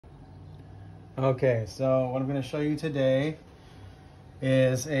Okay, so what I'm going to show you today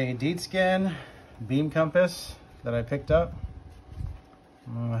is a Dietzgen beam compass that I picked up.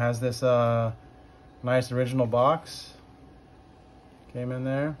 It has this nice original box. Came in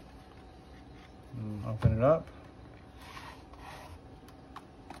there. Open it up.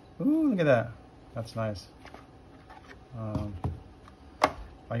 Ooh, look at that. That's nice.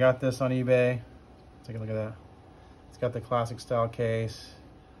 I got this on eBay. Take a look at that. It's got the classic style case.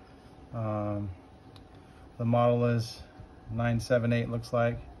 The model is 978, looks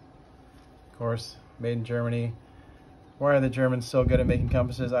like. Of course, made in Germany. Why are the Germans so good at making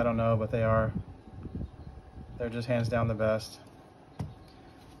compasses? I don't know, but they are. They're just hands down the best.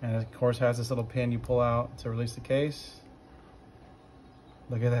 And it, of course, has this little pin you pull out to release the case.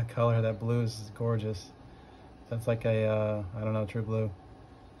 Look at that color. That blue is gorgeous. That's like a, I don't know, true blue.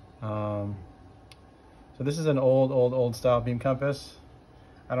 So this is an old style beam compass.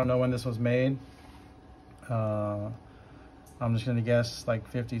 I don't know when this was made. I'm just gonna guess like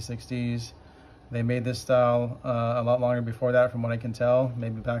 50s, 60s. They made this style a lot longer before that, from what I can tell.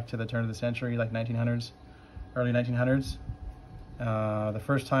 Maybe back to the turn of the century, like 1900s, early 1900s. The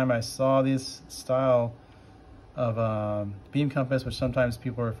first time I saw this style of beam compass, which sometimes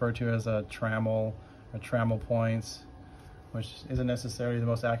people refer to as a trammel or trammel points, which isn't necessarily the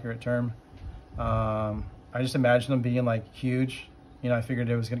most accurate term. I just imagined them being like huge. You know, I figured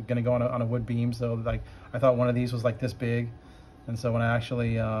it was gonna go on a wood beam, so like I thought one of these was like this big. And so when I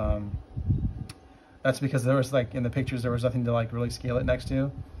actually, that's because there was like in the pictures there was nothing to like really scale it next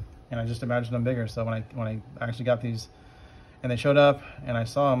to, and I just imagined them bigger. So when I actually got these and they showed up and I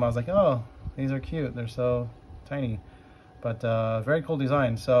saw them, I was like, oh, these are cute. They're so tiny, but very cool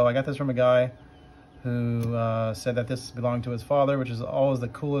design. So I got this from a guy who said that this belonged to his father, which is always the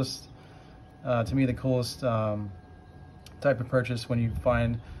coolest, to me, the coolest type of purchase, when you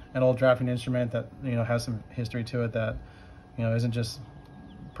find an old drafting instrument that, you know, has some history to it, that, you know, isn't just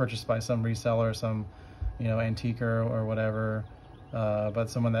purchased by some reseller or some, you know, antiquer or whatever, but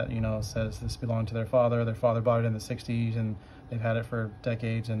someone that, you know, says this belonged to their father. Their father bought it in the 60s and they've had it for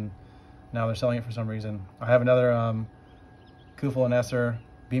decades, and now they're selling it for some reason. I have another Kufel and Esser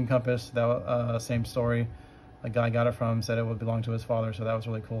beam compass, that same story. A guy got it from, said it would belong to his father, so that was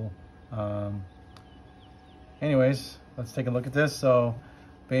really cool. Anyways, let's take a look at this. So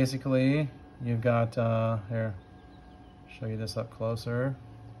basically you've got, here, show you this up closer.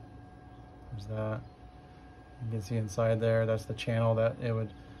 There's that. You can see inside there, that's the channel that it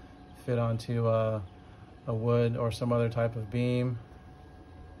would fit onto a wood or some other type of beam.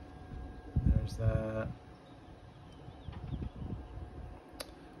 There's that.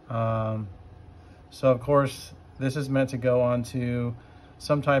 So of course, this is meant to go onto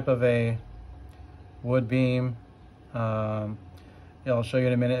some type of a wood beam. I'll show you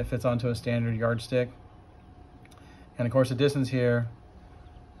in a minute. It fits onto a standard yardstick. And of course the distance here,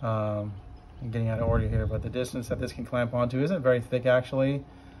 I'm getting out of order here, but the distance that this can clamp onto isn't very thick actually.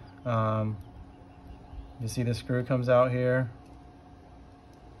 You see the screw comes out here.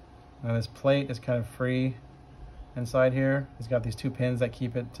 Now this plate is kind of free inside here. It's got these two pins that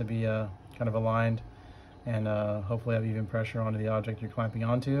keep it to be kind of aligned and hopefully have even pressure onto the object you're clamping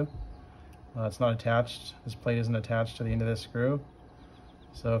onto. It's not attached. This plate isn't attached to the end of this screw.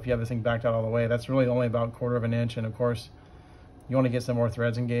 So if you have this thing backed out all the way, that's really only about 1/4 of an inch. And of course, you want to get some more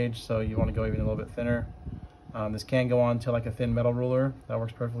threads engaged, so you want to go even a little bit thinner. This can go on to like a thin metal ruler. That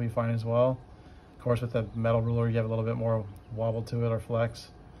works perfectly fine as well. Of course, with the metal ruler, you have a little bit more wobble to it or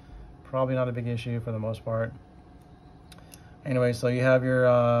flex. Probably not a big issue for the most part. Anyway, so you have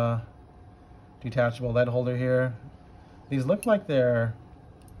your detachable lead holder here. These look like they're,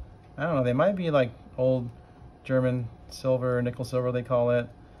 I don't know, they might be like old German silver, nickel silver they call it,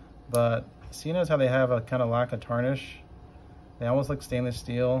 but seeing as how they have a kind of lack of tarnish, they almost look stainless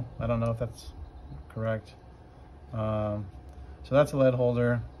steel. I don't know if that's correct. So that's a lead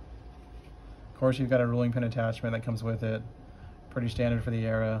holder. Of course, you've got a ruling pin attachment that comes with it, pretty standard for the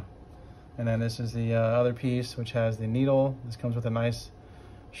era. And then this is the other piece, which has the needle. This comes with a nice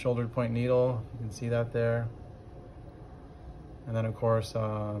shouldered point needle. You can see that there. And then of course,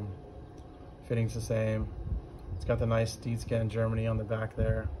 fitting's the same. It's got the nice Dietzgen Germany on the back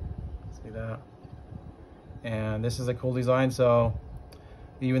there. See that? And this is a cool design. So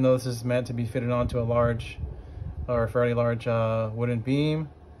even though this is meant to be fitted onto a large or a fairly large wooden beam,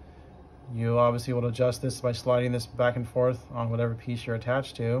 you obviously will adjust this by sliding this back and forth on whatever piece you're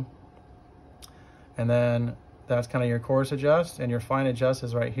attached to. And then that's kind of your coarse adjust, and your fine adjust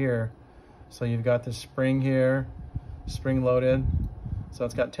is right here. So you've got this spring here, spring loaded, so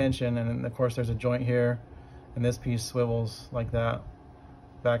it's got tension, and then of course there's a joint here, and this piece swivels like that.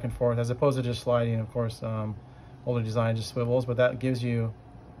 back and forth, as opposed to just sliding. Of course, older design just swivels, but that gives you,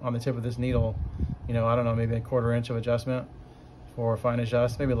 on the tip of this needle, you know, I don't know, maybe a 1/4 inch of adjustment for fine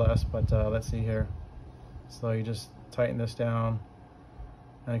adjust, maybe less, but let's see here. So you just tighten this down,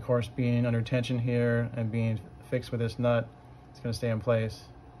 and of course, being under tension here and being fixed with this nut, it's going to stay in place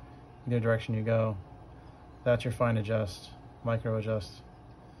either direction you go. That's your fine adjust, micro adjust.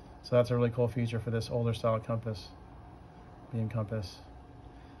 So that's a really cool feature for this older style compass, beam compass.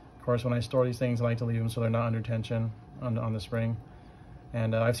 Of course, when I store these things, I like to leave them so they're not under tension on the spring.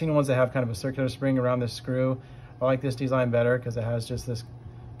 And I've seen ones that have kind of a circular spring around this screw. I like this design better because it has just this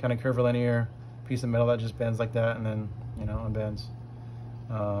kind of curvilinear piece of metal that just bends like that and then, you know, unbends.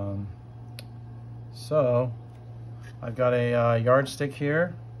 So I've got a yardstick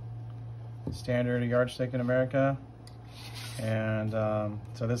here, standard yardstick in America. And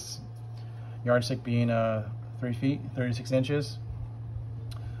so this yardstick being 3 feet, 36 inches.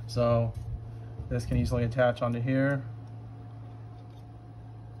 So this can easily attach onto here.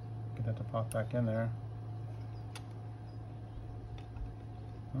 Get that to pop back in there.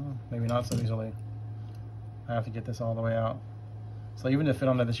 Oh, maybe not so easily. I have to get this all the way out. So even to fit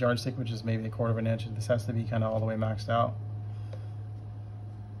onto this yardstick, which is maybe a 1/4 inch, this has to be kind of all the way maxed out.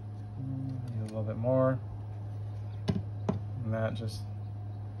 Maybe a little bit more. And that just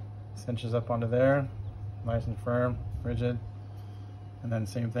cinches up onto there, nice and firm, rigid. And then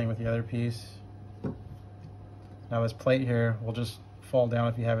same thing with the other piece. Now this plate here will just fall down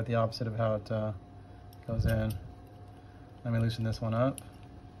if you have it the opposite of how it goes in. Let me loosen this one up.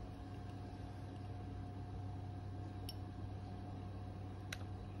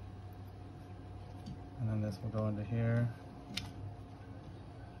 And then this will go into here.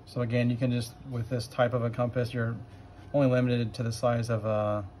 So again, you can just, with this type of a compass, you're only limited to the size of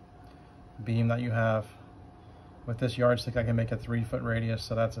a beam that you have. With this yardstick, I can make a 3 foot radius,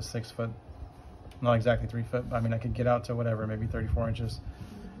 so that's a 6 foot, not exactly 3 foot, I mean, I could get out to whatever, maybe 34 inches.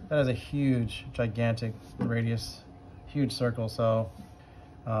 That is a huge, gigantic radius, huge circle. So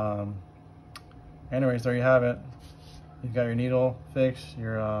anyways, there you have it. You've got your needle fixed,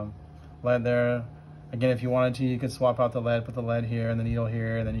 your lead there. Again, if you wanted to, you could swap out the lead, put the lead here and the needle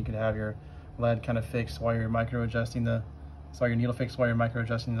here, and then you could have your lead kind of fixed while you're micro adjusting your needle fixed while you're micro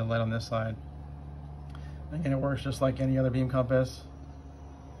adjusting the lead on this side. Again, it works just like any other beam compass.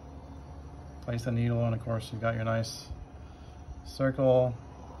 Place the needle, and of course you've got your nice circle.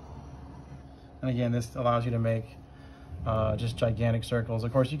 And again, this allows you to make just gigantic circles.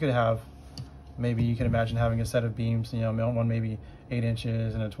 Of course, you could have, maybe you can imagine having a set of beams, you know, one maybe 8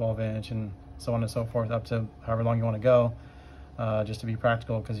 inches and a 12 inch and so on and so forth, up to however long you want to go, just to be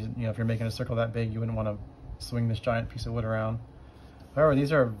practical, because you know, if you're making a circle that big, you wouldn't want to swing this giant piece of wood around. However,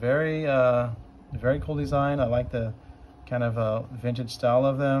 these are very cool design. I like the kind of vintage style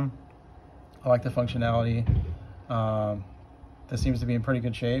of them. I like the functionality. This seems to be in pretty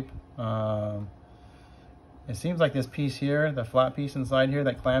good shape. It seems like this piece here, the flat piece inside here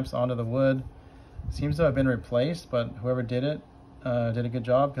that clamps onto the wood, seems to have been replaced, but whoever did it did a good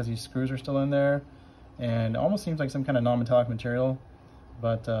job, because these screws are still in there, and it almost seems like some kind of non-metallic material,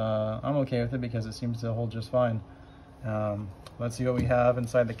 but I'm okay with it because it seems to hold just fine. Let's see what we have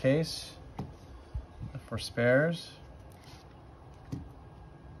inside the case for spares.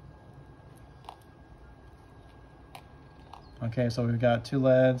 Okay, so we've got 2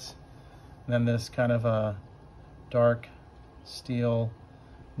 leads, and then this kind of a dark steel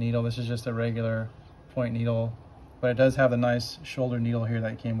needle. This is just a regular point needle, but it does have the nice shoulder needle here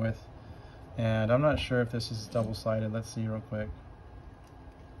that it came with. And I'm not sure if this is double-sided. Let's see real quick.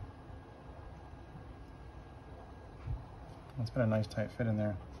 It's got a nice tight fit in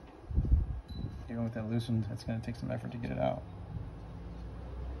there. Even with it loosened, it's going to take some effort to get it out.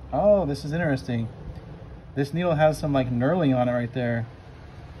 Oh, this is interesting. This needle has some like knurling on it right there.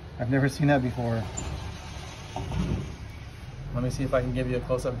 I've never seen that before. Let me see if I can give you a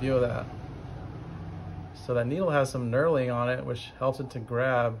close-up view of that. So that needle has some knurling on it, which helps it to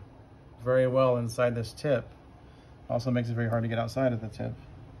grab very well inside this tip. Also makes it very hard to get outside of the tip.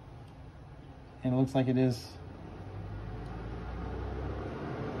 And it looks like it is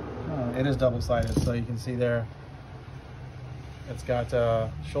double-sided, so you can see there it's got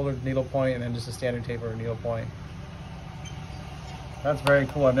a shoulder needle point and then just a standard taper needle point. That's very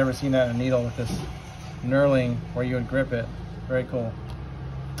cool. I've never seen that in a needle with this knurling where you would grip it. Very cool.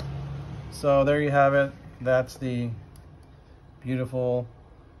 So there you have it. That's the beautiful,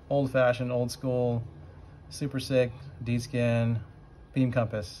 old-fashioned, old-school, super sick Dietzgen beam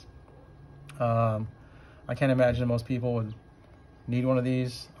compass. I can't imagine most people would need one of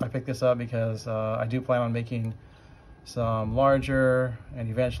these. I picked this up because I do plan on making some larger and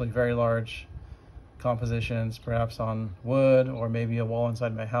eventually very large compositions, perhaps on wood or maybe a wall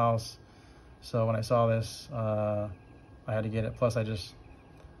inside my house. So when I saw this, I had to get it. Plus I just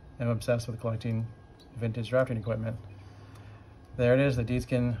am obsessed with collecting vintage drafting equipment. There it is, the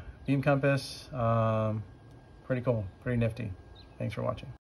Dietzgen beam compass. Pretty cool, pretty nifty. Thanks for watching.